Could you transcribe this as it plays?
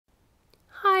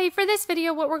Hi, for this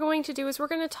video what we're going to do is we're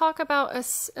going to talk about a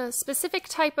specific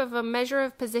type of a measure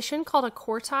of position called a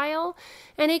quartile.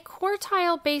 And a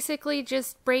quartile basically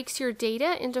just breaks your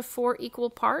data into 4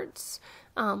 equal parts.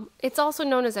 It's also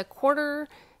known as a quarter.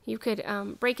 You could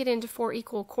break it into 4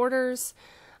 equal quarters.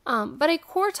 But a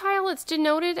quartile, it's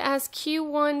denoted as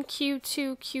Q1,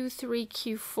 Q2, Q3,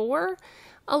 Q4.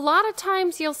 A lot of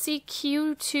times you'll see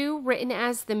Q2 written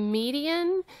as the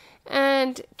median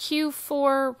and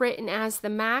Q4 written as the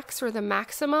max or the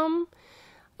maximum.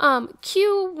 Q1,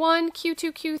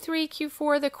 Q2, Q3,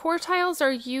 Q4, the quartiles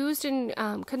are used in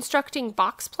constructing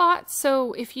box plots.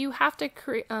 So if you have to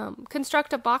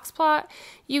construct a box plot,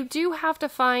 you do have to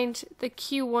find the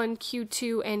Q1,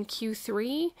 Q2, and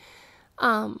Q3.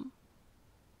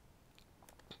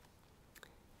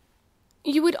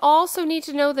 You would also need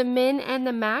to know the min and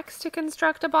the max to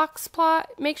construct a box plot.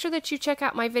 Make sure that you check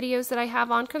out my videos that I have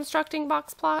on constructing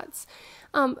box plots.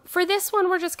 For this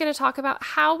one, we're just going to talk about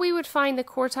how we would find the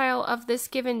quartile of this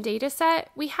given data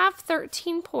set. We have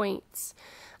 13 points.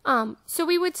 So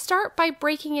we would start by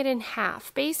breaking it in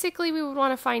half. Basically, we would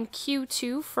want to find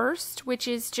Q2 first, which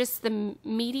is just the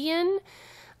median.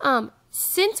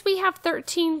 Since we have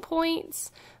 13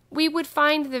 points, we would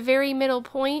find the very middle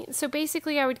point. So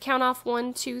basically I would count off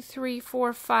 1, 2, 3,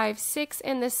 4, 5, 6,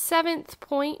 and the 7th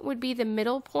point would be the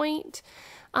middle point.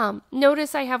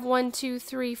 Notice I have 1, 2,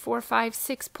 3, 4, 5,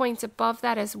 6 points above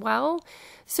that as well.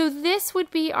 So this would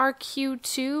be our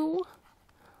Q2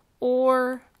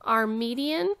 or our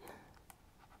median.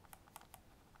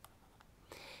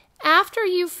 After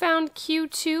you've found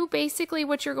Q2, basically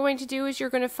what you're going to do is you're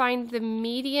going to find the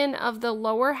median of the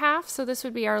lower half. So this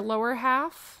would be our lower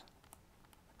half.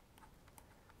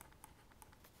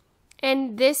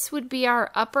 And this would be our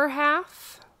upper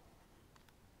half.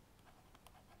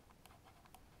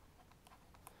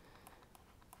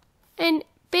 And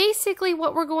basically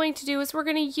what we're going to do is we're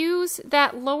going to use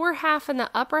that lower half and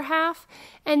the upper half,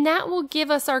 and that will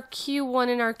give us our Q1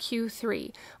 and our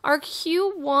Q3. Our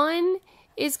Q1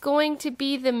 is going to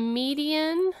be the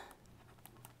median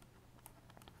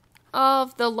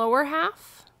of the lower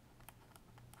half.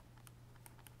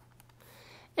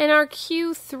 And our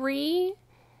Q3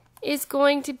 is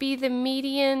going to be the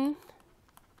median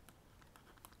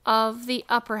of the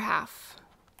upper half.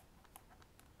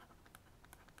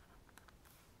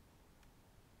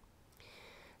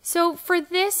 So for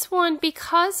this one,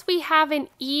 because we have an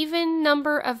even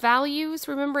number of values,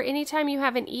 remember anytime you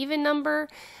have an even number,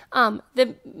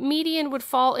 the median would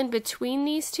fall in between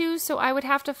these two, so I would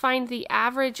have to find the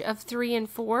average of 3 and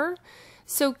 4.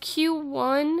 So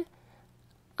Q1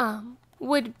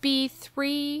 would be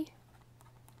 3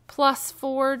 plus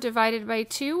 4 divided by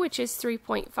 2, which is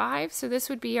 3.5. So this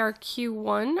would be our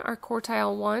Q1, our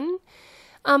quartile 1.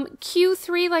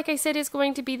 Q3, like I said, is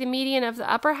going to be the median of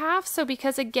the upper half. So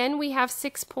because again we have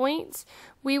 6 points,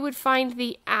 we would find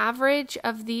the average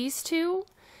of these two.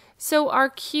 So our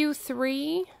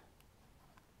Q3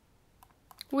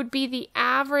 would be the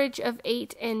average of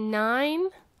 8 and 9,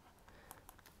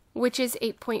 which is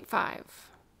 8.5.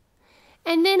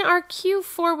 And then our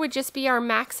Q4 would just be our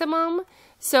maximum.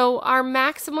 So our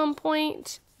maximum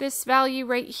point, this value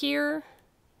right here,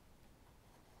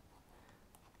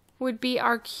 would be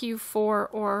our Q4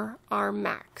 or our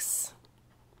max.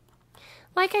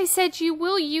 Like I said, you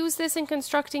will use this in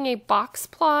constructing a box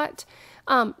plot.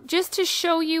 Just to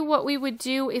show you what we would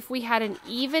do if we had an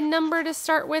even number to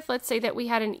start with. Let's say that we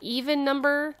had an even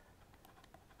number.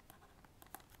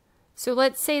 So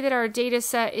let's say that our data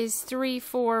set is 3,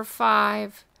 4,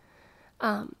 5,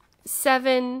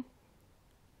 7.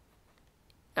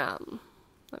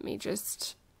 Let me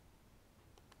just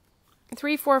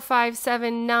 3, 4, 5,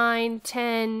 7, 9,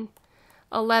 10,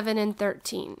 11, and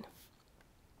 13.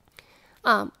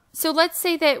 So let's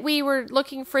say that we were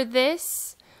looking for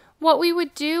this. What we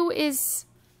would do is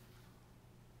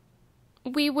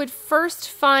we would first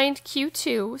find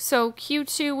Q2. So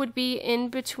Q2 would be in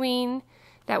between,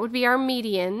 that would be our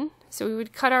median. So we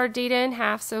would cut our data in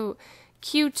half. So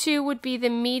Q2 would be the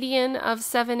median of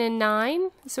 7 and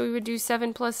 9. So we would do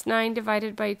 7 plus 9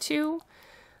 divided by 2,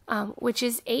 which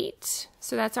is 8.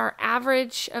 So that's our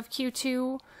average of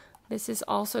Q2. This is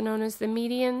also known as the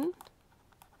median.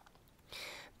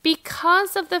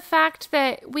 Because of the fact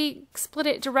that we split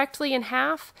it directly in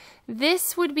half,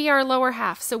 this would be our lower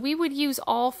half. So we would use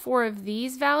all 4 of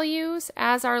these values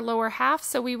as our lower half.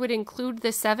 So we would include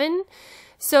the 7.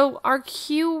 So our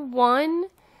Q1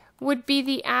 would be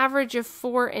the average of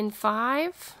 4 and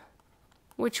 5,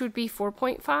 which would be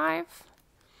 4.5.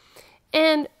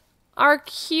 And our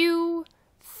Q3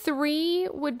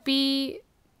 would be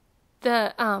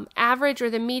the average or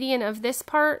the median of this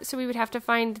part, so we would have to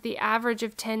find the average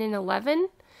of 10 and 11.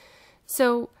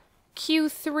 So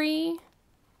Q3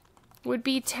 would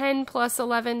be 10 plus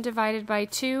 11 divided by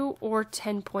 2, or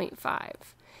 10.5.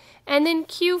 And then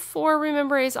Q4,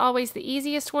 remember, is always the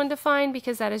easiest one to find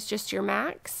because that is just your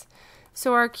max.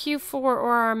 So our Q4,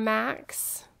 or our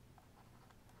max,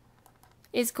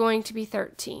 is going to be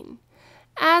 13.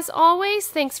 As always,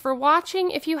 thanks for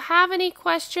watching. If you have any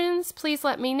questions, please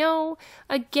let me know.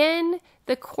 Again,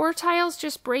 the quartiles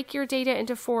just break your data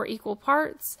into 4 equal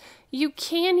parts. You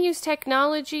can use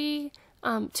technology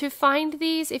to find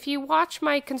these. If you watch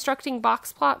my constructing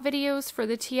box plot videos for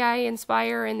the TI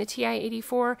Inspire and the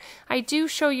TI-84, I do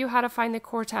show you how to find the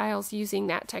quartiles using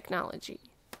that technology.